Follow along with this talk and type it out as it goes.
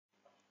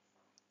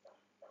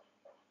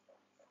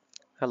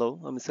Hello,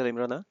 আমি সেলিম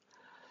রানা।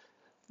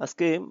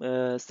 আজকে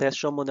সেস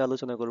সম্বন্ধে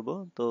আলোচনা করব।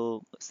 তো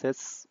সেস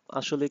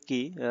আসলে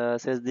কি?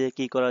 সেস দিয়ে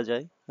কি করা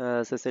যায়?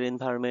 সেসের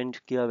এনভায়রনমেন্ট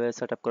কিভাবে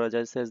সেট আপ করা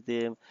যায়? সেস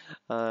দিয়ে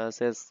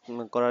সেস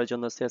করার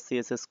জন্য, সেস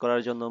সিএসএস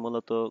করার জন্য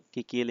মূলত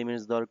কি কি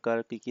এলিমেন্টস দরকার,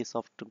 কি কি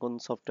কোন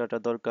সফটওয়্যারটা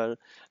দরকার,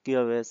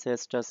 কিভাবে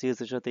সেসটা সিএস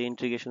এর সাথে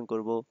ইন্টিগ্রেশন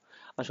করব,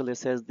 আসলে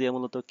সেস দিয়ে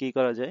মূলত কি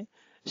করা যায়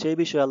সেই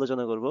বিষয়ে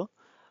আলোচনা করব।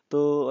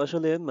 তো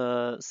আসলে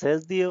সেস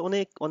দিয়ে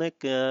অনেক অনেক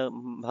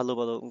ভালো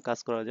ভালো কাজ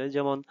করা যায়,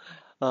 যেমন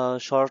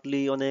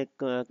শর্টলি অনেক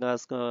কাজ,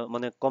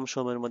 মানে কম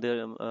সময়ের মধ্যে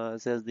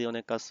সেস দিয়ে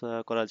অনেক কাজ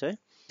করা যায়।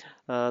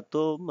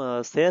 তো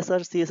সেস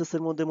আর সিএসএস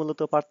এর মধ্যে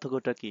মূলত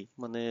পার্থক্যটা কি?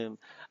 মানে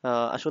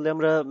আসলে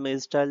আমরা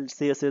স্টাইল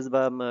সিএসএস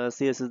বা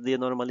সিএসএস দিয়ে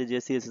নর্মালি যে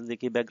সিএসএস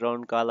লিখি,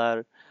 ব্যাকগ্রাউন্ড কালার,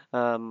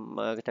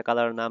 একটা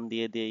কালার নাম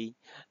দিয়ে দেই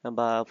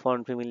বা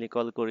ফন্ট ফ্যামিলি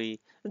কল করি,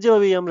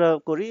 যেভাবেই আমরা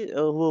করি,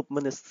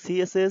 মানে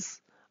সিএসএস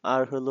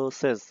আর হলো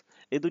সেস,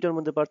 এই দুইটার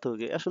মধ্যে পার্থক্য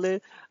কি? আসলে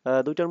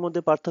দুইটার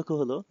মধ্যে পার্থক্য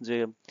হলো যে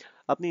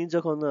আপনি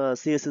যখন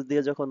সিএসএস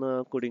দিয়ে যখন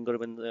কোডিং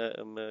করবেন,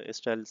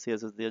 স্টাইল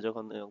সিএসএস দিয়ে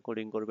যখন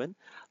কোডিং করবেন,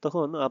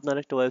 তখন আপনার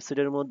একটা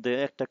ওয়েবসাইটের মধ্যে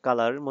একটা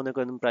কালার, মনে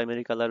করেন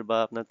প্রাইমারি কালার বা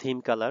আপনার থিম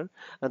কালার,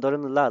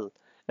 ধরেন লাল।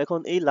 এখন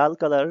এই লাল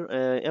কালার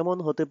এমন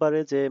হতে পারে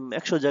যে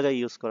 100 জায়গায়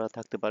ইউজ করা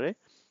থাকতে পারে।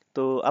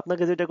 তো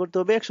আপনাকে যেটা করতে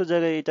হবে, 100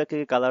 জায়গায় এটাকে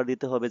কালার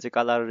দিতে হবে, যে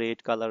কালার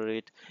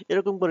রেড,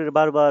 এরকম করে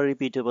বারবার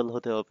রিপিটেবল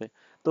হতে হবে।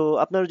 তো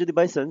আপনার যদি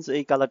বাই চান্স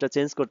এই কালারটা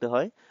চেঞ্জ করতে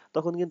হয়,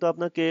 তখন কিন্তু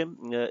আপনাকে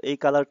এই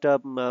কালারটা,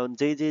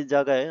 যেই যেই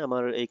জায়গায়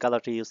আমার এই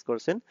কালারটা ইউজ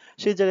করছেন,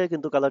 সেই জায়গায়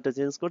কিন্তু কালারটা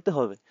চেঞ্জ করতে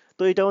হবে।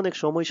 তো এটা অনেক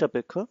সময়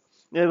সাপেক্ষ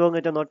এবং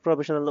এটা নট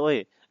প্রফেশনাল ওয়ে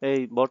এই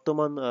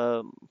বর্তমান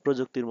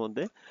প্রযুক্তির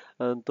মধ্যে।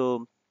 তো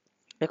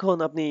এখন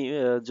আপনি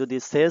যদি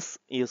সেস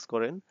ইউজ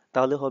করেন,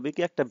 তাহলে হবে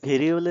কি, একটা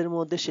ভেরিয়েবলের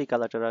মধ্যে সেই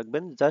কালারটা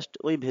রাখবেন, জাস্ট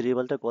ওই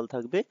ভেরিয়েবলটা কল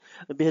থাকবে।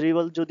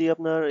 ভেরিয়েবল যদি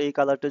আপনার এই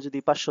কালারটা যদি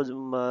 500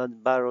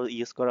 বার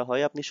ইউজ করা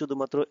হয়, আপনি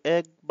শুধুমাত্র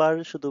একবার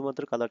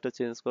শুধুমাত্র কালারটা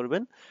চেঞ্জ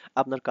করবেন,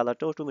 আপনার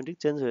কালারটা অটোমেটিক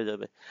চেঞ্জ হয়ে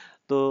যাবে।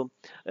 তো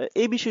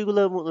এই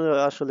বিষয়গুলো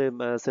আসলে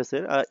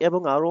সেসের,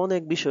 এবং আরো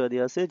অনেক বিষয়াদি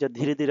আছে যা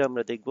ধীরে ধীরে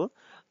আমরা দেখব।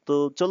 তো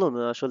চলুন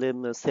আসলে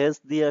সেস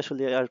দিয়ে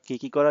আসলে আর কি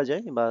কি করা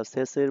যায়, বা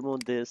সেসের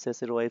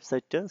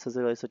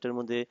ওয়েবসাইটের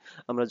মধ্যে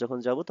আমরা যখন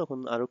যাব তখন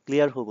আরো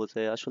ক্লিয়ার হব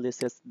যে আসলে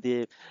সেস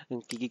দিয়ে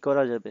কি কি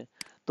করা যাবে।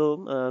 তো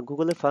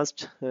গুগলে ফার্স্ট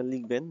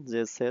লিখবেন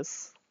যে সেস,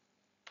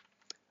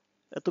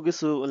 এত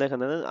কিছু লেখা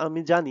না,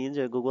 আমি জানি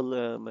যে গুগল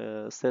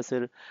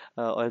সেসের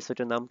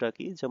ওয়েবসাইটের নামটা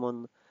কি, যেমন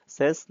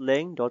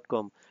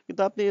seslang.com।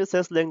 কিন্তু আপনি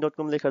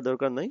seslang.com লেখার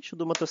দরকার নাই,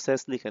 শুধুমাত্র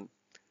সেস লিখেন।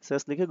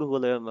 সেস লিখে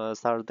গুগলে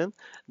সার্চ দেন,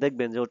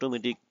 দেখবেন যে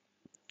অটোমেটিক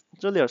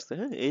চলে আসছে।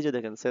 হ্যাঁ, এই যে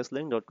দেখেন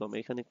seslang.com,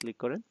 এখানে ক্লিক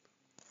করেন।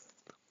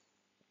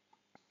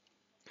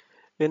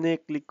 এখানে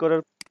ক্লিক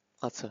করার,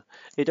 আচ্ছা,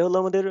 এটা হলো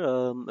আমাদের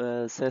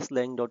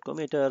seslang.com।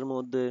 এটার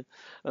মধ্যে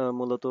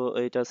মূলত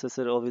এটা সেস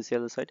এর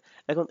অফিসিয়াল সাইট।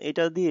 এখন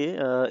এটা দিয়ে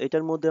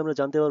এটার মধ্যে আমরা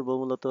জানতে পারবো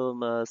মূলত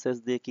সেস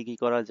দিয়ে কি কি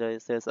করা যায়,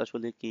 সেস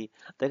আসলে কি।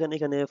 দেখেন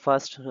এখানে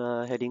ফার্স্ট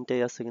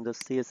হেডিংটাই আছে কিন্তু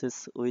সিএসএস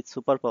উইথ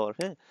সুপার পাওয়ার।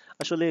 হ্যাঁ,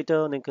 আসলে এটা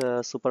অনেক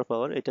সুপার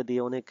পাওয়ার, এটা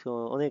দিয়ে অনেক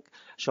অনেক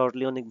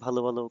শর্টলি অনেক ভালো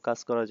ভালো কাজ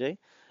করা যায়।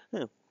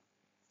 হ্যাঁ,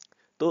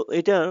 তো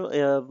এটা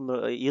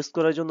ইউজ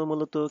করার জন্য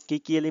মূলত কি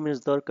কি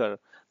এলিমেন্টস দরকার।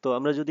 তো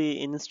আমরা যদি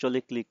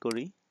ইনস্টলে ক্লিক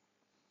করি,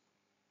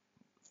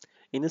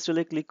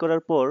 ইনস্টলে ক্লিক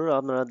করার পর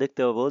আমরা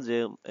দেখতে পাবো যে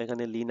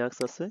এখানে লিনাক্স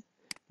আছে,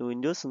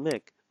 উইন্ডোজ,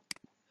 ম্যাক।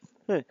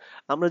 হ্যাঁ,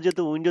 আমরা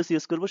যেহেতু উইন্ডোজ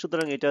ইউজ করবো,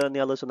 সুতরাং এটা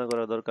নিয়ে আলোচনা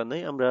করার দরকার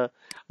নেই, আমরা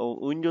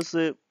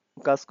উইন্ডোজে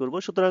কাজ করব।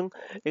 সুতরাং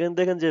এখানে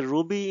দেখেন যে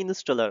রুবি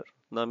ইনস্টলার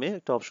নামে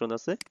একটা অপশন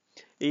আছে।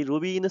 এই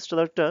রুবি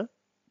ইনস্টলারটা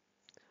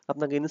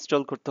আপনাকে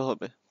ইনস্টল করতে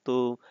হবে। তো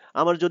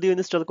আমার যদিও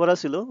ইনস্টল করা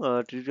ছিল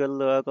টিউটোরিয়াল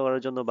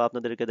করার জন্য বা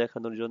আপনাদেরকে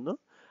দেখানোর জন্য,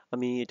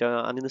 আমি এটা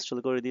আনইনস্টল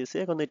করে দিয়েছি।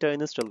 এখন এটা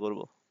ইনস্টল করব।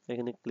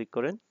 এখানে ক্লিক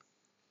করেন।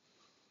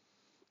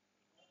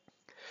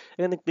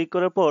 এখানে ক্লিক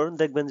করার পর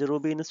দেখবেন যে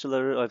রুবি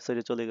ইনস্টলার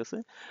ওয়েবসাইটে চলে গেছে।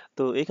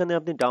 তো এখানে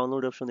আপনি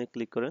ডাউনলোড অপশনে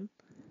ক্লিক করেন।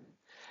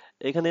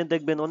 এখানে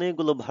দেখবেন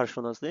অনেকগুলো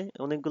ভার্সন আছে,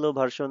 অনেকগুলো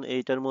ভার্সন।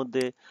 এইটার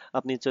মধ্যে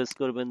আপনি চয়েস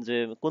করবেন যে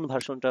কোন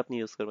ভার্সনটা আপনি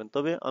ইউজ করবেন,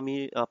 তবে আমি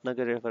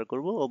আপনাকে রেফার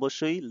করব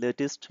অবশ্যই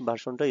লেটেস্ট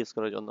ভার্সনটা ইউজ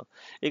করার জন্য।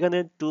 এখানে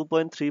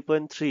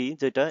 2.3.3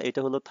 যেটা, এটা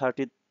হলো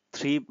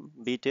 33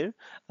 বিটের,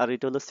 আর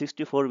এটা হলো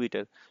 64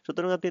 বিটের।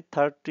 সুতরাং আপনি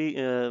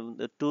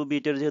 32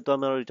 বিটের, যেহেতু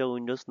আমার এটা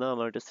উইন্ডোজ না,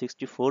 আমার এটা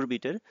 64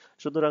 বিটের,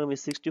 সুতরাং আমি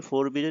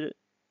 64 বিটের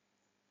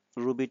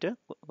রুবিটা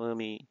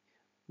আমি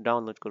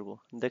ডাউনলোড করব।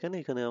 দেখেন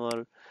এখানে আমার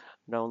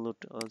ডাউনলোড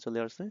চলে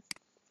আসছে।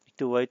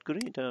 একটু ওয়েট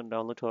করি এটা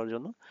ডাউনলোড হওয়ার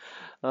জন্য।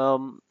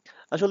 আম,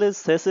 আসলে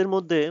সেস এর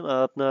মধ্যে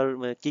আপনার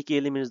কি কি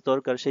এলিমেন্টস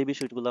দরকার সেই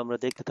বিষয়গুলো আমরা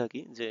দেখতে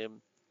থাকি, যে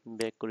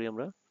ব্যাক করি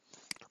আমরা।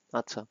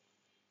 আচ্ছা,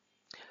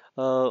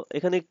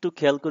 এখানে একটু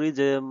খেয়াল করি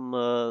যে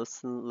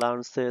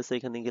লার্ন সেস,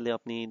 এখানে গেলে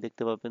আপনি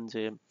দেখতে পাবেন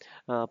যে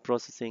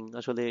প্রসেসিং,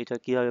 আসলে এটা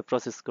কিভাবে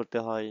প্রসেস করতে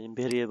হয়,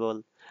 ভেরিয়েবল।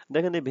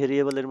 দেখেন এই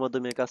ভেরিয়েবলের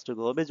মাধ্যমে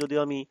কাজটুকু হবে, যদিও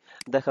আমি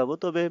দেখাবো,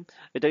 তবে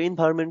এটা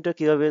এনভায়রনমেন্টটা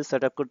কিভাবে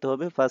সেট আপ করতে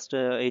হবে ফার্স্ট,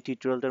 এই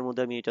টিউটোরিয়ালটার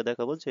মধ্যে আমি এটা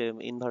দেখাবো যে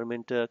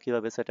এনভায়রনমেন্টটা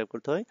কিভাবে সেট আপ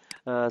করতে হয়।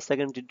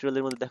 সেকেন্ড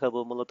টিউটোরিয়ালের মধ্যে দেখাবো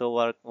মূলত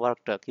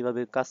ওয়ার্কটা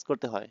কিভাবে কাজ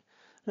করতে হয়।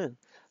 হ্যাঁ,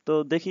 তো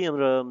দেখি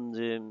আমরা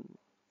যে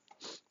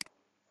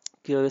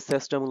কিভাবে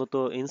স্যাসটা মূলত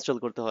ইনস্টল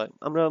করতে হয়।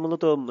 আমরা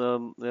মূলত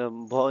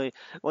ভয়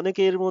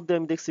অনেকের মধ্যে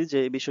আমি দেখছি যে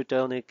এই বিষয়টা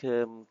অনেক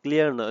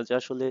ক্লিয়ার না, যে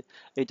আসলে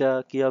এটা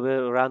কিভাবে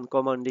রান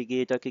কমান্ডে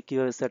গিয়ে এটাকে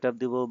কিভাবে সেট আপ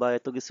দিব বা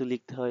এত কিছু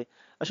লিখতে হয়।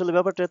 আসলে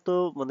ব্যাপারটা এত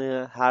মানে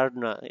হার্ড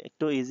না,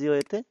 একটু ইজি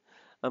ওয়েতে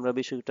আমরা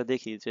বিষয়টা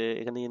দেখি। যে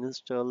এখানে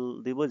ইনস্টল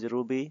দিব যে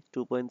রুবি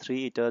 2.3,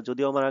 এটা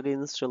যদিও আমার আগে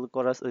ইনস্টল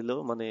করা ছিল,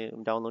 মানে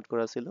ডাউনলোড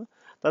করা ছিল,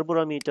 তারপর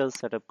আমি এটা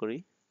সেট আপ করি।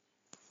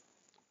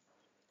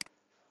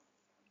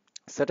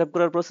 সেট আপ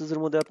করার প্রসেসের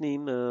মধ্যে আপনি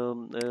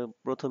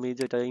প্রথমেই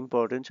যেটা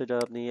ইম্পর্টেন্ট সেটা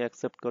আপনি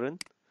অ্যাকসেপ্ট করেন।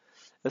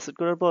 অ্যাকসেপ্ট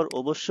করার পর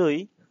অবশ্যই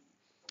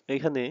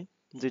এখানে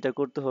যেটা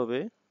করতে হবে,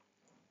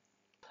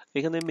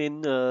 এখানে মেন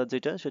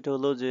যেটা সেটা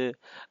হলো যে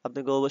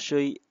আপনাকে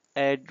অবশ্যই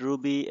add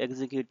Ruby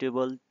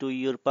executable to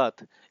your path,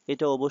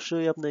 এটা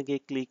অবশ্যই আপনাকে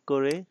ক্লিক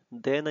করে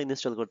দেন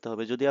ইনস্টল করতে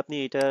হবে। যদি আপনি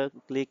এটা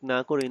ক্লিক না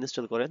করে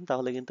ইনস্টল করেন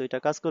তাহলে কিন্তু এটা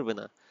কাজ করবে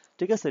না।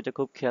 ঠিক আছে, এটা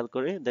খুব খেয়াল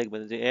করে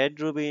দেখবেন যে add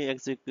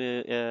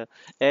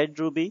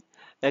Ruby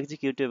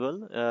executable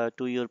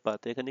to your path,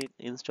 এখানে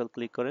ইনস্টল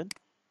ক্লিক করেন।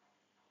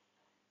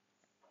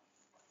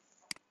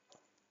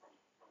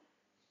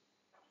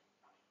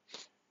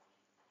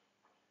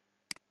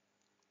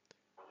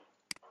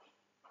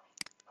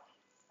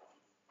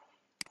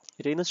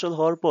 এটা ইনস্টল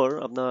হওয়ার পর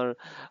আপনার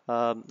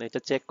এটা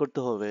চেক করতে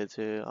হবে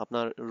যে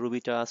আপনার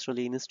রুবিটা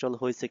আসলে ইনস্টল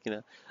হয়েছে কিনা।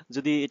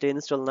 যদি এটা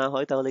ইনস্টল না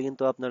হয় তাহলে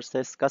কিন্তু আপনার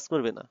সেস কাজ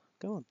করবে না।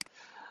 কেমন?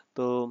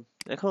 তো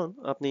এখন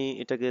আপনি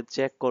এটাকে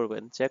চেক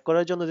করবেন। চেক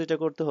করার জন্য যেটা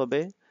করতে হবে,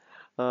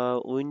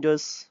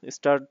 উইন্ডোজ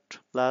স্টার্ট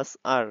প্লাস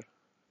আর,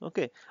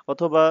 ওকে,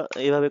 অথবা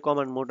এইভাবে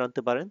কমান্ড মোড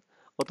আনতে পারেন,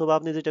 অথবা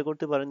আপনি যেটা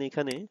করতে পারেন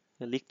এখানে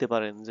লিখতে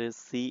পারেন যে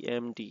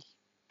সিএমডি।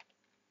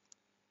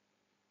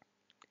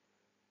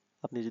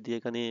 আপনি যদি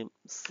এখানে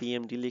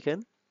সিএমডি লিখেন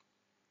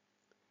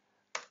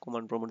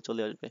কমান্ড প্রম্পট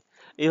চলে আসবে।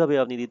 এইভাবে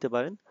আপনি দিতে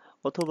পারেন,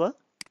 অথবা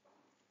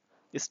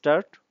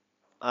স্টার্ট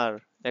আর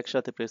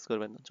একসাথে প্রেস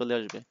করবেন, চলে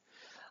আসবে।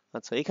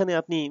 আচ্ছা, এখানে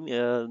আপনি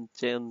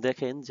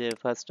দেখেন যে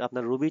ফার্স্ট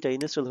আপনার রুবিটা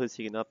ইনস্টল হয়েছে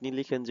কিনা। আপনি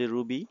লিখেন যে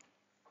রুবি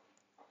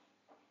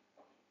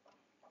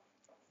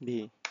ভি,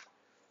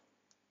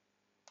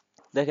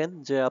 দেখেন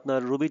যে আপনার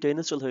রুবিটা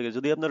ইনস্টল হয়ে গেছে।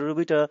 যদি আপনার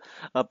রুবিটা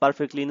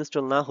পারফেক্টলি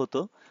ইনস্টল না হতো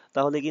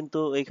তাহলে কিন্তু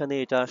এখানে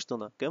এটা আসতো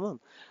না। কেমন?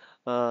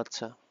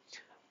 আচ্ছা,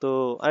 তো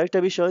আরেকটা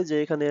বিষয় যে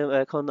এখানে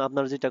এখন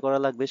আপনার যেটা করা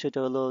লাগবে সেটা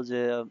হলো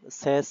যে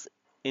স্যাস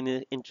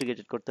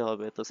ইন্টিগ্রেটেড করতে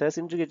হবে। তো স্যাস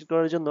ইন্টিগ্রেটেড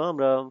করার জন্য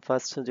আমরা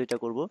ফার্স্ট যেটা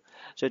করব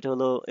সেটা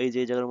হলো এই যে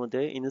এই জায়গার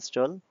মধ্যে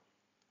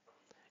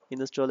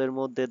ইনস্টলের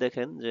মধ্যে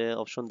দেখেন যে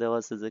অপশন দেওয়া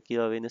আছে যে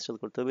কিভাবে ইনস্টল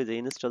করতে হবে, যে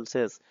ইনস্টল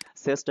স্যাস,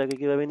 স্যাসটাকে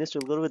কিভাবে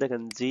ইনস্টল করবে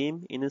দেখেন, জিম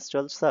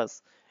ইনস্টল সাস,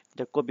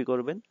 এটা কপি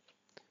করবেন।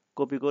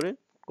 কপি করে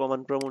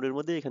কমান্ড প্রম্পটের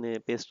মধ্যে এখানে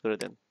পেস্ট করে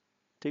দেন।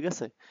 ঠিক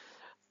আছে,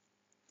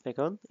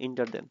 এখন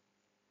ইন্টার দেন।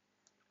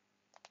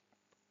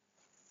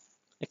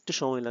 একটু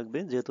সময় লাগবে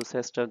যেহেতু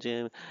স্যাসটা যে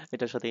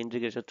এটার সাথে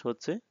ইন্টিগ্রেটেড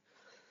হচ্ছে।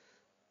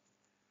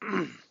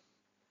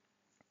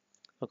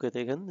 ওকে,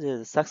 দেখেন যে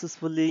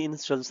সাকসেসফুলি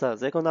ইনস্টল সাস।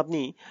 এখন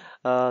আপনি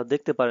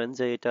দেখতে পারেন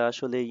যে এটা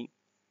আসলেই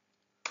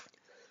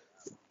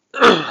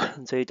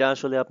যে এটা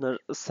আসলে আপনার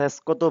সাস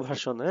কত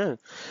ভার্সন, হ্যাঁ,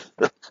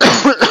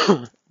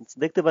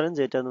 দেখতে পারেন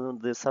যে এটার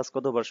মধ্যে সাস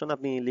কত ভার্সন।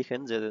 আপনি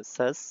লিখেন যে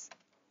সাস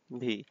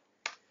ভি,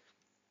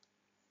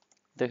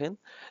 দেখেন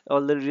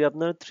অলরেডি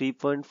আপনার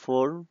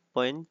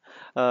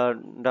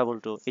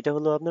 3.4.22, এটা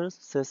হলো আপনার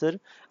সাসের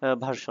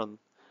ভার্সন।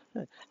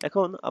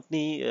 এখন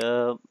আপনি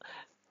আহ,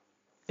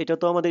 এটা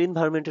তো আমাদের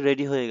এনভায়রনমেন্ট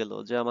রেডি হয়ে গেল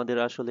যে আমাদের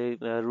আসলে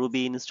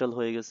রুবি ইনস্টল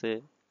হয়ে গেছে,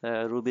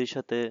 রুবির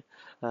সাথে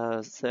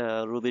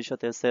রুবির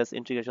সাথে সেস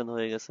ইন্টিগ্রেশন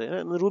হয়ে গেছে।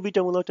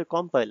 রুবিটা মূলত একটা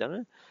কম্পাইলার,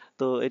 হ্যাঁ,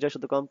 তো এটার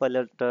সাথে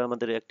কম্পাইলারটা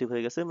আমাদের অ্যাক্টিভ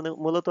হয়ে গেছে। মানে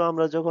মূলত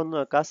আমরা যখন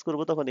কাজ করব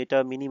তখন এটা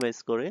মিনিমাইজ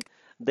করে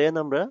দেন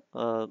আমরা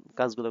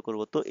কাজগুলো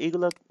করব। তো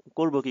এইগুলা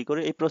করব কি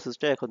করে, এই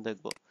প্রসেসটা এখন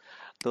দেখব।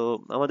 তো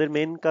আমাদের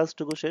মেইন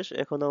কাজটুকু শেষ,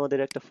 এখন আমাদের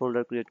একটা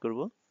ফোল্ডার ক্রিয়েট করব।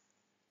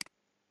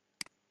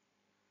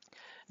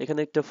 এখানে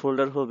একটা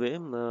ফোল্ডার হবে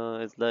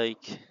লাইক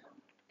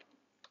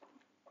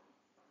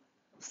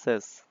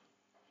সেস,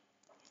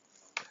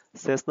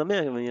 সেস নামে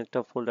আমি একটা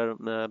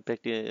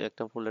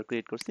ফোল্ডার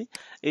ক্রিয়েট করছি।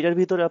 এটার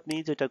ভিতরে আপনি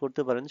যেটা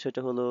করতে পারেন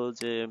সেটা হলো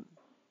যে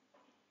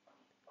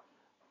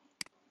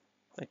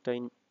একটা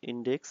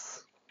ইন্ডেক্স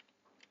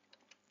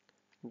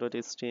ডট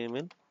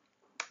এইচটিএমএল,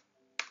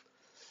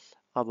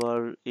 আবার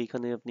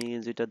এইখানে আপনি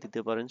যেটা দিতে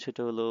পারেন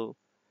সেটা হলো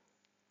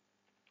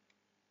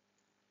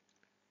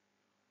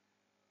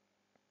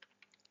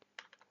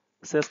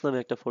সেস নামে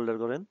একটা ফোল্ডার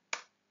করেন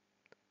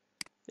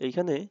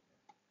এইখানে।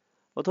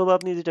 অথবা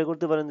আপনি যেটা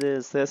করতে পারেন যে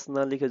সেস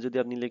না লিখে যদি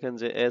আপনি লিখেন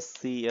যে এস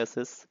সি এস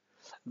এস,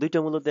 দুইটা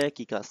মূলত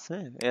একই কাজ,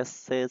 হ্যাঁ, এস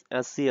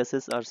সি এস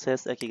এস আর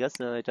সেস একই কাজ।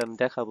 এটা আমি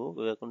দেখাবো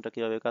কোনটা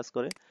কিভাবে কাজ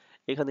করে।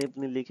 এখানে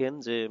আপনি লিখেন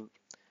যে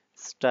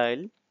style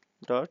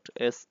dot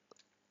S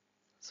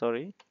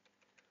sorry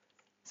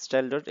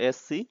style dot S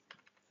C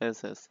S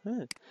S,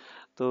 হ্যাঁ,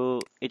 তো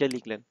এটা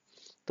লিখলেন।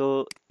 তো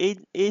এই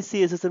এই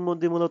সিএসএস এর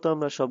মধ্যে মূলত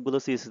আমরা সবগুলো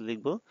সিএসএস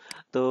লিখবো।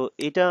 তো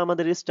এটা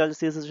আমাদের স্টাইল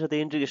সিএসএস এর সাথে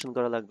ইন্টিগ্রেশন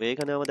করা লাগবে।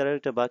 এখানে আমাদের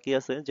আরেকটা বাকি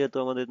আছে, যেহেতু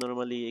আমাদের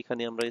নরমালি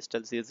এখানে আমরা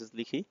স্টাইল সিএসএস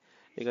লিখি,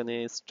 এখানে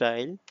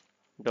স্টাইল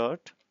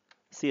ডট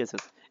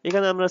সিএসএস,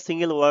 এখানে আমরা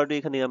সিঙ্গেল ওয়ার্ড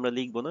এখানে আমরা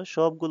লিখবো না,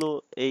 সবগুলো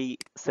এই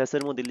স্যাস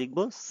এর মধ্যে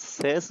লিখবো।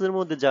 স্যাস এর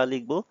মধ্যে যা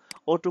লিখবো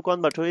অটো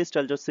কনভার্ট হয়ে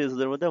স্টাইল ডট সিএসএস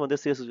এর মধ্যে আমাদের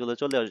সিএসএস গুলো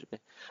চলে আসবে।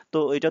 তো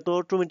এটা তো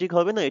অটোমেটিক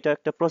হবে না, এটা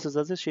একটা প্রসেস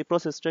আছে, সেই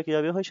প্রসেসটা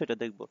কিভাবে হয় সেটা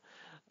দেখবো।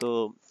 তো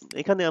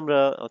এখানে আমরা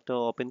একটা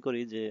ওপেন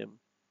করি যে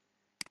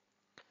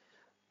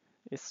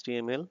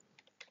HTML।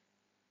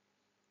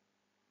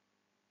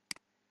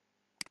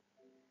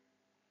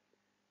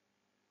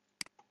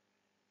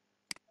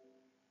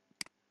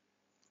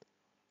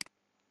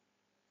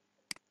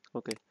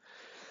 ওকে,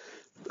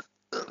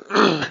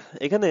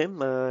 এখানে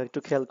একটু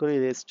খেয়াল করি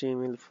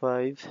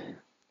HTML5,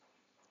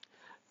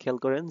 খেয়াল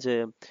করেন যে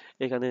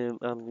এখানে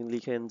আপনি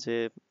লিখেন যে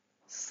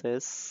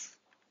সেস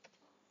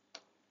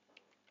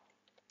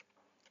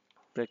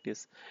প্র্যাকটিস,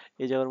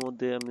 এই জায়গার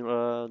মধ্যে আমরা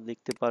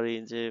লিখতে পারি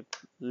যে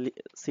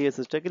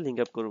সিএসএস টাকে লিঙ্ক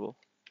আপ করব।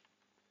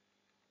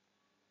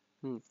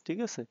 ঠিক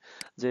আছে,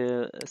 যে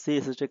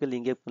সিএসএস টাকে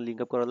লিঙ্ক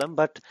আপ করালাম,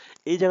 বাট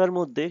এই জায়গার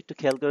মধ্যে একটু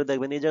খেয়াল করে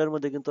দেখবেন, এই জায়গার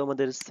মধ্যে কিন্তু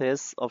আমাদের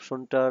সেস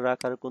অপশনটা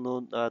রাখার কোনো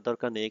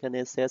দরকার নেই, এখানে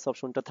সেস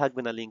অপশনটা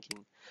থাকবে না লিঙ্কিং।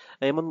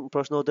 এমন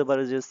প্রশ্ন হতে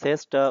পারে যে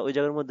সেসটা ওই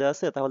জায়গার মধ্যে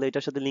আছে, তাহলে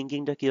এটার সাথে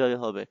লিঙ্কিংটা কিভাবে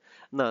হবে?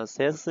 না,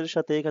 সেস এর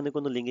সাথে এখানে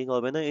কোনো লিঙ্কিং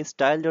হবে না, এই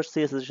স্টাইল ডট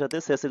সিএসএস এর সাথে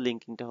সেস এর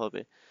লিঙ্কিংটা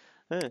হবে।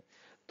 হ্যাঁ,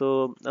 তো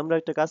আমরা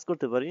একটা কাজ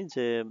করতে পারি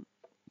যে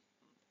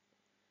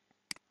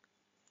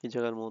এই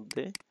জায়গার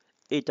মধ্যে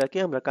এইটাকে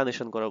আমরা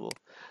কানেকশন করাবো।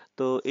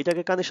 তো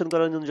এটাকে কানেকশন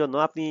করানোর জন্য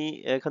আপনি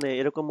এখানে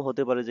এরকম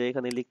হতে পারে যে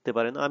এখানে লিখতে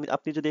পারেন,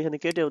 আপনি যদি এখানে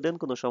কেটেও দেন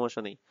কোনো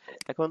সমস্যা নেই।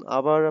 এখন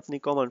আবার আপনি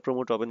কমান্ড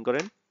প্রম্পট ওপেন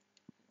করেন,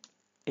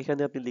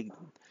 এখানে আপনি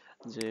লিখবেন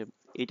যে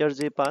এটার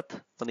যে পাথ,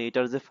 মানে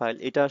এটার যে ফাইল,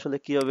 এটা আসলে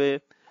কিভাবে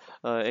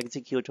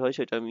এক্সিকিউট হয়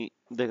সেটা আমি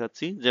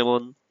দেখাচ্ছি।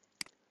 যেমন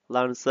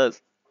লার্নসাস,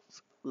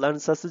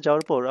 লার্নসাসে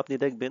যাওয়ার পর আপনি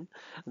দেখবেন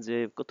যে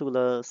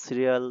কতগুলা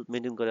সিরিয়াল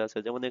মেনটেন করে আছে,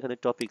 যেমন এখানে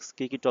টপিকস,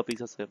 কি কি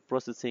টপিকস আছে,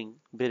 প্রসেসিং,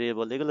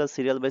 ভেরিয়েবল, এগুলা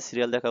সিরিয়াল বাই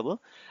সিরিয়াল দেখাবো।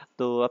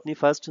 তো আপনি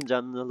ফার্স্ট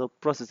যান হলো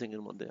প্রসেসিং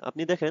এর মধ্যে,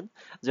 আপনি দেখেন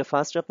যে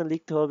ফার্স্ট আপনার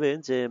লিখতে হবে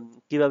যে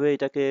কিভাবে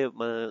এটাকে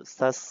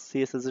সাস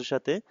সিএসএস এর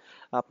সাথে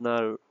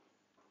আপনার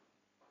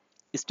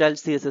স্টাইল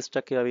সিএসএস টা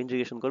কিভাবে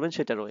ইন্টিগ্রেশন করবেন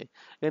সেটা রয়ে।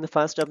 এখানে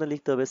ফার্স্ট আপনার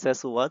লিখতে হবে স্যাস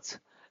ওয়াচ,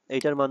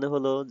 এইটার মানে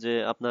হলো যে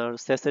আপনার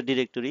স্যাস এর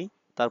ডিরেক্টরি,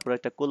 তারপর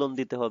একটা কোলন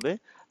দিতে হবে,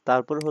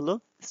 তারপর হলো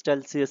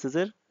স্টাইল সিএসএস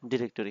এর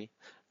ডিরেক্টরি।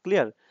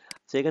 ক্লিয়ার?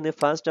 তো এখানে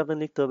ফার্স্ট আপনার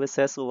লিখতে হবে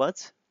স্যাস ওয়াচ,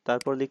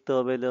 তারপর লিখতে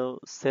হবে হলো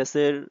স্যাস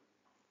এর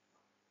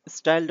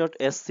স্টাইল ডট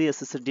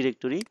এসসিএসএস এর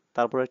ডিরেক্টরি,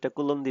 তারপর একটা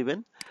কোলন দিবেন,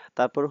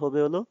 তারপর হবে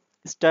হলো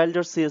স্টাইল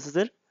ডট সিএসএস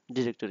এর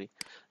ডিরেক্টরি।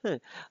 হ্যাঁ,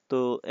 তো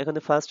এখানে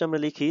ফার্স্ট আমরা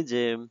লিখি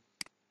যে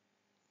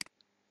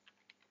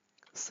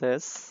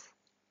স্যাস,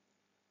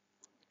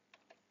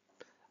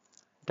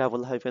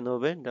 ডাবল হাইফেন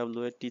হবে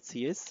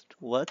WATCH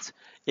ওয়াচ,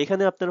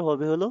 এখানে আপনার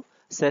হবে হলো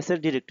স্যাস এর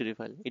ডিরেক্টরি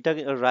ফাইল। এটা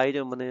রাইট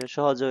মানে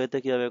সহজ ওয়েতে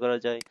কিভাবে করা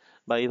যায়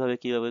বা এইভাবে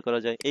কিভাবে করা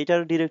যায়,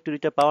 এইটার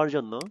ডিরেক্টরিটা পাওয়ার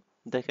জন্য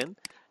দেখেন,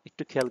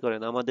 একটু খেয়াল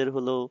করেন, আমাদের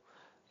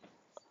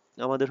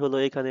হলো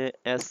এখানে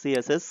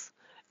SCSS,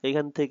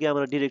 এখান থেকে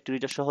আমরা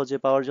ডিরেক্টরিটা সহজে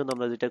পাওয়ার জন্য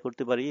আমরা যেটা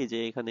করতে পারি, এই যে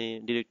এখানে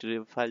ডিরেক্টরি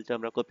ফাইলটা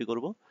আমরা কপি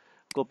করব,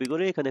 কপি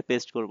করে এখানে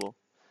পেস্ট করব।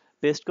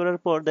 পেস্ট করার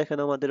পর দেখেন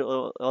আমাদের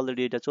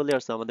অলরেডি এটা চলে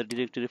আসছে, আমাদের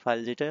ডিরেক্টরি ফাইল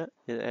যেটা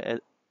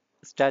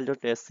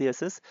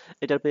style.scss,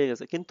 এটা পেয়ে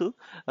গেছে। কিন্তু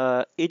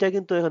এটা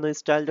কিন্তু এখানে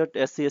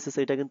style.scss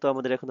এটা কিন্তু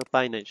আমাদের এখনো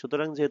পাই নাই,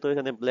 সুতরাং যেহেতু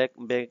এখানে ব্ল্যাক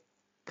ব্যাক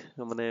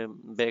মানে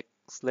ব্যাক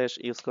স্ল্যাশ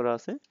ইউজ করা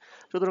আছে,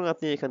 সুতরাং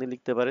আপনি এখানে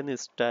লিখতে পারেন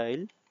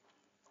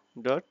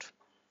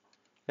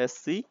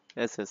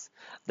style.scss।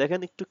 দেখেন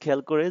একটু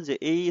খেয়াল করে যে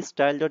এই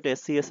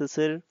style.scss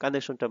এর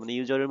কানেকশনটা, মানে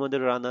ইউজারের মধ্যে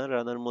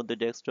রানার মধ্যে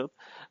ডেস্কটপ,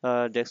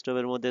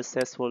 ডেস্কটপের মধ্যে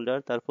স্যাস ফোল্ডার,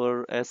 তারপর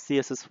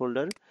scss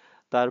ফোল্ডার,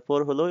 তারপর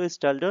হলো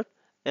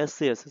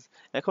style.scss।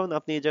 এখন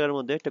আপনি এই জায়গার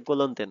মধ্যে একটা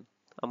কোলন দেন,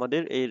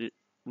 আমাদের এই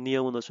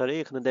নিয়ম অনুসারে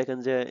এখানে দেখেন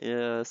যে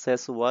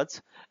স্যাস ওয়াচ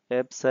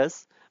অ্যাপ স্যাস,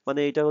 মানে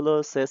এটা হলো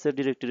স্যাস এর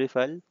ডিরেক্টরি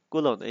ফাইল,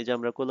 কোলন, এই যে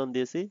আমরা কোলন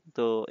দিয়েছি।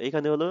 তো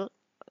এখানে হলো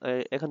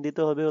এখন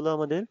দিতে হবে হলো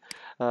আমাদের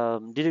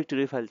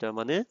ডিরেক্টরি ফাইলটা,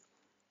 মানে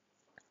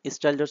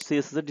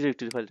style.css এর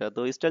ডিরেক্টরি ফাইলটা। তো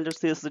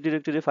style.css এর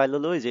ডিরেক্টরি ফাইল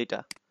হলো এই যে এটা,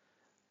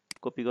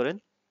 কপি করেন,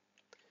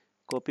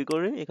 কপি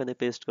করে এখানে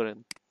পেস্ট করেন।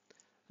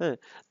 হ্যাঁ,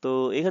 তো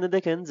এখানে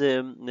দেখেন যে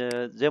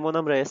যেমন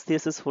আমরা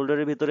SCSS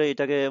ফোল্ডারের ভিতরে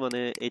এটাকে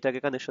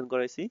কানেকশন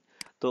করাইছি,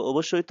 তো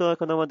অবশ্যই তো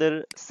এখন আমাদের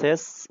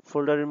সেস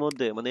ফোল্ডারের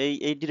মধ্যে, মানে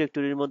এই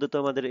ডিরেক্টরির মধ্যে তো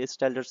আমাদের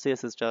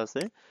style.css টা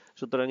আছে,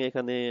 সুতরাং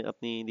এখানে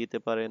আপনি দিতে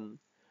পারেন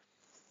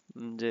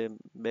যে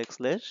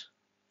ব্যাকস্ল্যাশ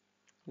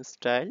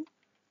স্টাইল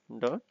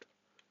ডট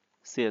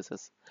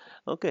সিএসএস।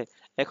 ওকে,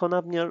 এখন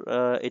আপনি আর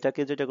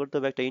এটাকে যেটা করতে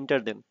হবে, একটা ইন্টার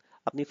দেন।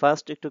 আপনি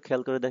ফার্স্ট একটু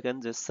খেয়াল করে দেখেন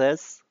যে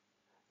স্যাস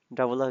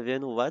ডাবল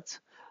হাইফেন ওয়াচ,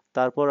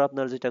 তারপর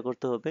আপনার যেটা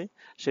করতে হবে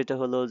সেটা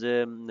হলো যে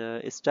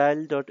স্টাইল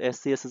ডট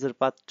এসসিএসএস এর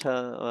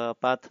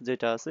পাথ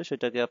যেটা আছে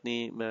সেটাকে আপনি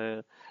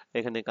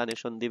এখানে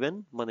কানেকশন দিবেন,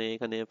 মানে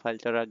এখানে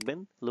ফাইলটা রাখবেন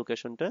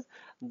লোকেশনটা,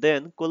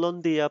 দেন কোলন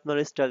দিয়ে আপনার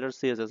স্টাইল ডট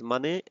সিএসএস,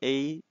 মানে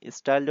এই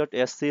স্টাইল ডট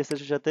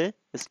এসসিএসএস এর সাথে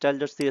স্টাইল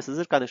ডট সিএসএস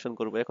এর কানেকশন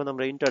করব। এখন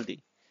আমরা ইন্টার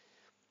দিই,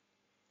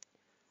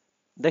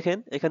 দেখেন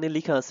এখানে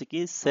লেখা আছে কি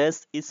স্যাস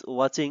ইজ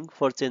ওয়াচিং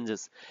ফর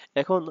চেঞ্জেস।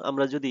 এখন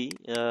আমরা যদি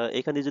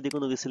এখানে যদি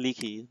কোনো কিছু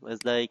লিখি,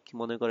 লাইক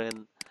মনে করেন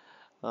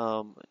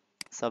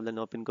সাবলাইন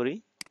ওপেন করি,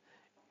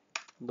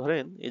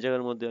 ধরেন এই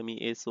জায়গার মধ্যে আমি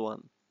S1,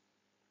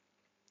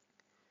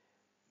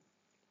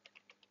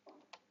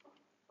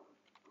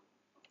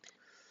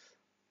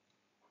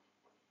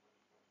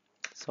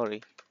 সরি,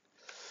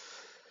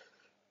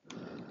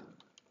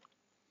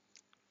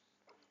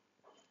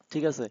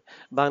 ঠিক আছে,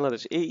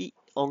 বাংলাদেশ এই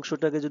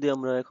অংশটাকে যদি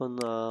আমরা এখন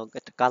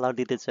একটা কালার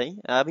দিতে চাই,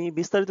 আমি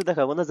বিস্তারিত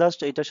দেখাবো না, জাস্ট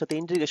এটার সাথে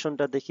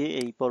ইন্টিগ্রেশনটা দেখে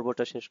এই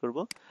পর্বটা শেষ করব।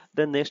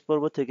 দেন নেক্সট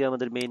পর্ব থেকে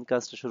আমাদের মেইন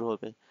কাজটা শুরু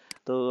হবে।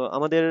 তো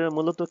আমাদের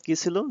মূলত কি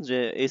ছিল যে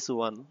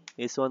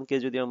S1 কে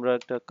যদি আমরা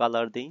একটা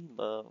কালার দিই,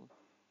 বা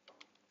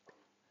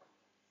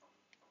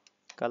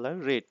কালার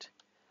রেড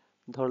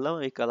ধরলাম,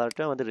 এই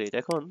কালারটা আমাদের রেড।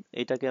 এখন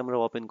এটাকে আমরা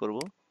ওপেন করব,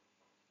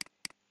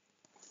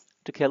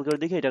 একটু খেয়াল করে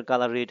দেখি এটার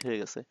কালার রেড হয়ে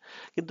গেছে।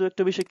 কিন্তু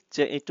একটা বিষয়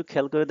একটু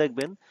খেয়াল করে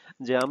দেখবেন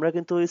যে আমরা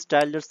কিন্তু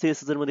স্টাইল ডট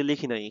সিএসএস এর মধ্যে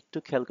লিখি নাই। একটু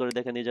খেয়াল করে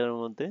দেখেন এই জায়গার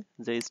মধ্যে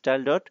যে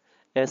স্টাইল ডট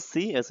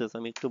এসসিএসএস,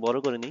 আমি একটু বড়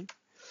করে নিই।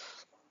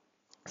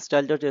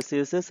 স্টাইল ডট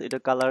এসসিএসএস এটা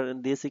কালার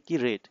দিয়েছে কি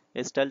রেড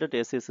স্টাইল ডট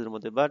এসসিএস এর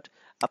মধ্যে, বাট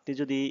আপনি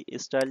যদি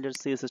স্টাইল ডট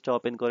সিএসএস টা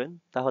ওপেন করেন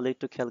তাহলে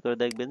একটু খেয়াল করে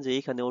দেখবেন যে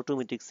এইখানে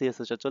অটোমেটিক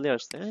সিএসএস টা চলে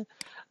আসছে, হ্যাঁ?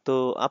 তো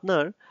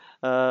আপনার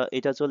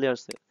এটা চলে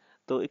আসছে।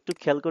 তো একটু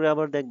খেয়াল করে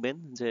আবার দেখবেন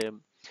যে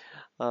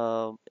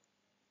আহ,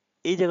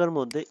 এই জায়গার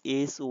মধ্যে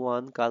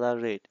S1 কালার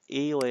রেড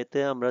এই ওয়েতে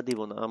আমরা দিব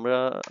না, আমরা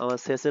আমার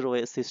সেসের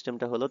ওয়ে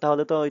সিস্টেমটা হলো,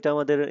 তাহলে তো এটা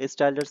আমাদের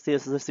স্টাইলার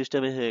সিএসএস এর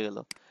সিস্টেমে হয়ে গেল।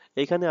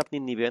 এইখানে আপনি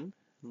নিবেন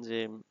যে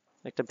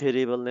একটা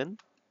ভেরিয়েবল নেন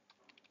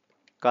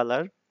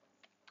কালার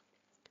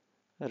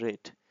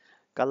রেড,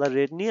 কালার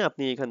রেড নিয়ে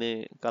আপনি এখানে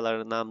কালার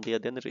নাম দিয়ে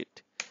দেন রেড।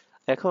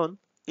 এখন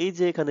এই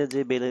যে এখানে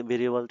যে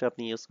ভেরিয়েবলটা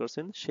আপনি ইউজ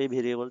করছেন সেই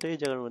ভেরিয়েবলটা এই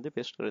জায়গার মধ্যে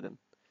পেস্ট করে দেন।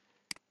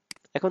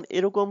 এখন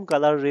এরকম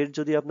কালার রেট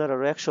যদি আপনার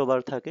আরো 100 বার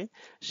থাকে,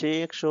 সেই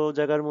 100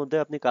 জায়গার মধ্যে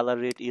আপনি কালার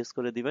রেট ইউজ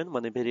করে দিবেন,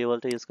 মানে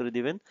ভেরিয়েবলটা ইউজ করে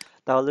দিবেন।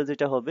 তাহলে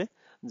যেটা হবে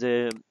যে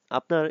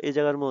আপনার এই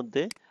জায়গার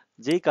মধ্যে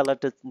যেই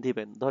কালারটা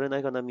দিবেন, ধরেন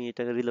এখন আমি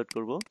এটাকে রিলোড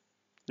করব,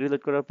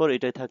 রিলোড করার পর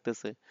এটাই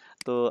থাকতেছে।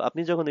 তো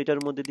আপনি যখন এটার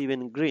মধ্যে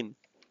দিবেন গ্রিন,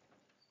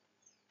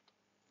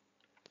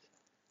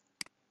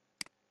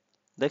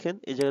 দেখেন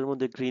এই জায়গার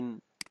মধ্যে গ্রিন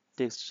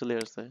টেক্সট চলে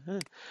আসছে,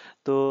 হ্যাঁ?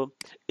 তো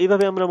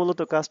এইভাবে আমরা মূলত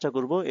কাজটা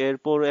করব।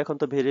 এরপর এখন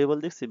তো ভেরিয়েবল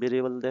দেখছি,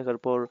 ভেরিয়েবল দেখার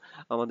পর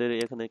আমাদের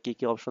এখানে কি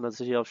কি অপশন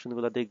আছে সেই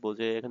অপশনগুলো দেখবো,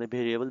 যে এখানে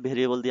ভেরিয়েবল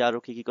ভেরিয়েবল দিয়ে আরো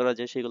কি কি করা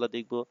যায় সেগুলো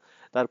দেখবো।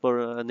 তারপর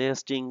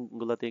নেস্টিং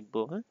গুলা দেখবো,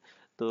 হ্যাঁ?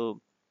 তো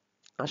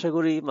আশা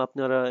করি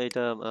আপনারা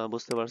এটা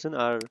বুঝতে পারছেন।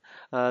 আর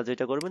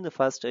যেটা করবেন যে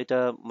ফার্স্ট এটা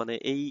মানে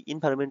এই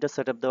এনভায়রনমেন্টটা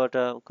সেটআপ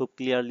দেওয়াটা খুব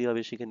ক্লিয়ারলি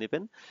ভাবে শিখে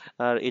নেবেন।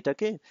 আর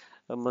এটাকে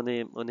মানে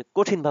অনেক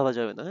কঠিন ভাবা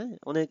যাবে না, হ্যাঁ?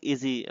 অনেক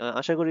ইজি,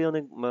 আশা করি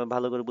অনেক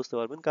ভালো করে বুঝতে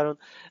পারবেন। কারণ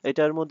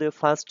এটার মধ্যে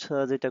ফার্স্ট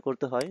যেটা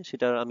করতে হয়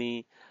সেটা আমি,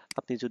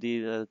 আপনি যদি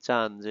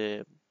চান যে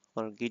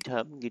আমার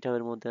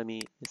গিটহাবের মধ্যে আমি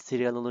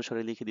সিরিয়াল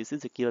অনুসারে লিখে দিয়েছি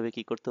যে কিভাবে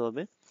কি করতে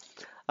হবে।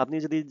 আপনি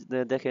যদি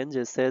দেখেন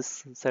যে সেস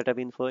সেটআপ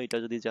ইনফো এটা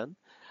যদি যান,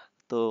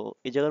 তো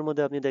এই জায়গার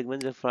মধ্যে আপনি দেখবেন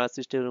যে ফার্স্ট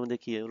স্টেপের মধ্যে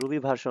কি রুবি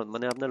ভার্সন,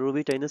 মানে আপনার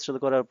রুবিটা ইনস্টল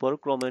করার পর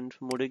কমেন্ট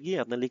মোডে গিয়ে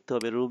আপনার লিখতে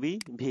হবে রুবি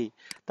ভি।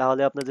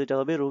 তাহলে আপনার যেটা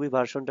হবে রুবি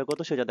ভার্সনটা কত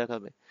সেটা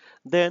দেখাবে।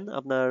 দেন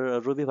আপনার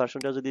রুবি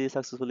ভার্সনটা যদি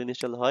সাকসেসফুলি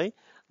ইনস্টল হয়,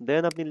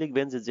 দেন আপনি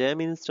লিখবেন যে জ্যাম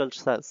ইনস্টল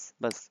সাস,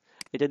 বাস।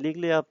 এটা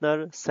লিখলে আপনার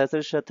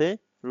সাসের সাথে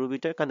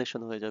রুবিটা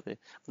কানেকশন হয়ে যাবে,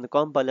 মানে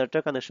কম্পাইলারটা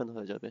কানেকশন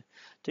হয়ে যাবে।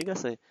 ঠিক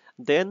আছে?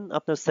 দেন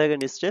আপনার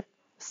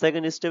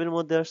সেকেন্ড স্টেপের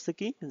মধ্যে আসছে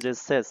কি যে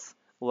সেস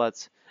ওয়াচ,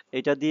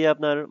 এটা দিয়ে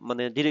আপনার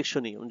মানে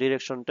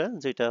ডিরেকশনটা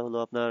যেটা হলো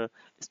আপনার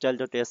স্টাইল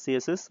ডট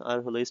এসসিএসএস আর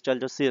হলো স্টাইল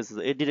ডট সিএসএস,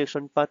 এই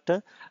ডিরেকশন পার্টটা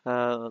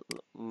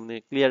মানে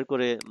ক্লিয়ার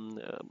করে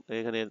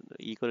এখানে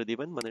করে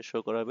দিবেন, মানে শো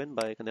করাবেন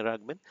বা এখানে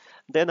রাখবেন।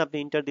 দেন আপনি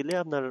ইন্টার দিলে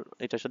আপনার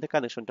এটার সাথে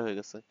কানেকশনটা হয়ে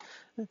গেছে,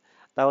 হ্যাঁ?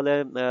 তাহলে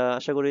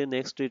আশা করি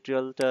নেক্সট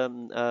টিউটোরিয়ালটা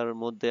আর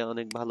মধ্যে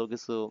অনেক ভালো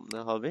কিছু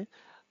হবে।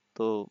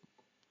 তো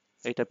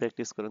এটা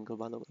প্র্যাকটিস করেন খুব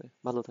ভালো করে,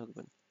 ভালো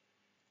থাকবেন।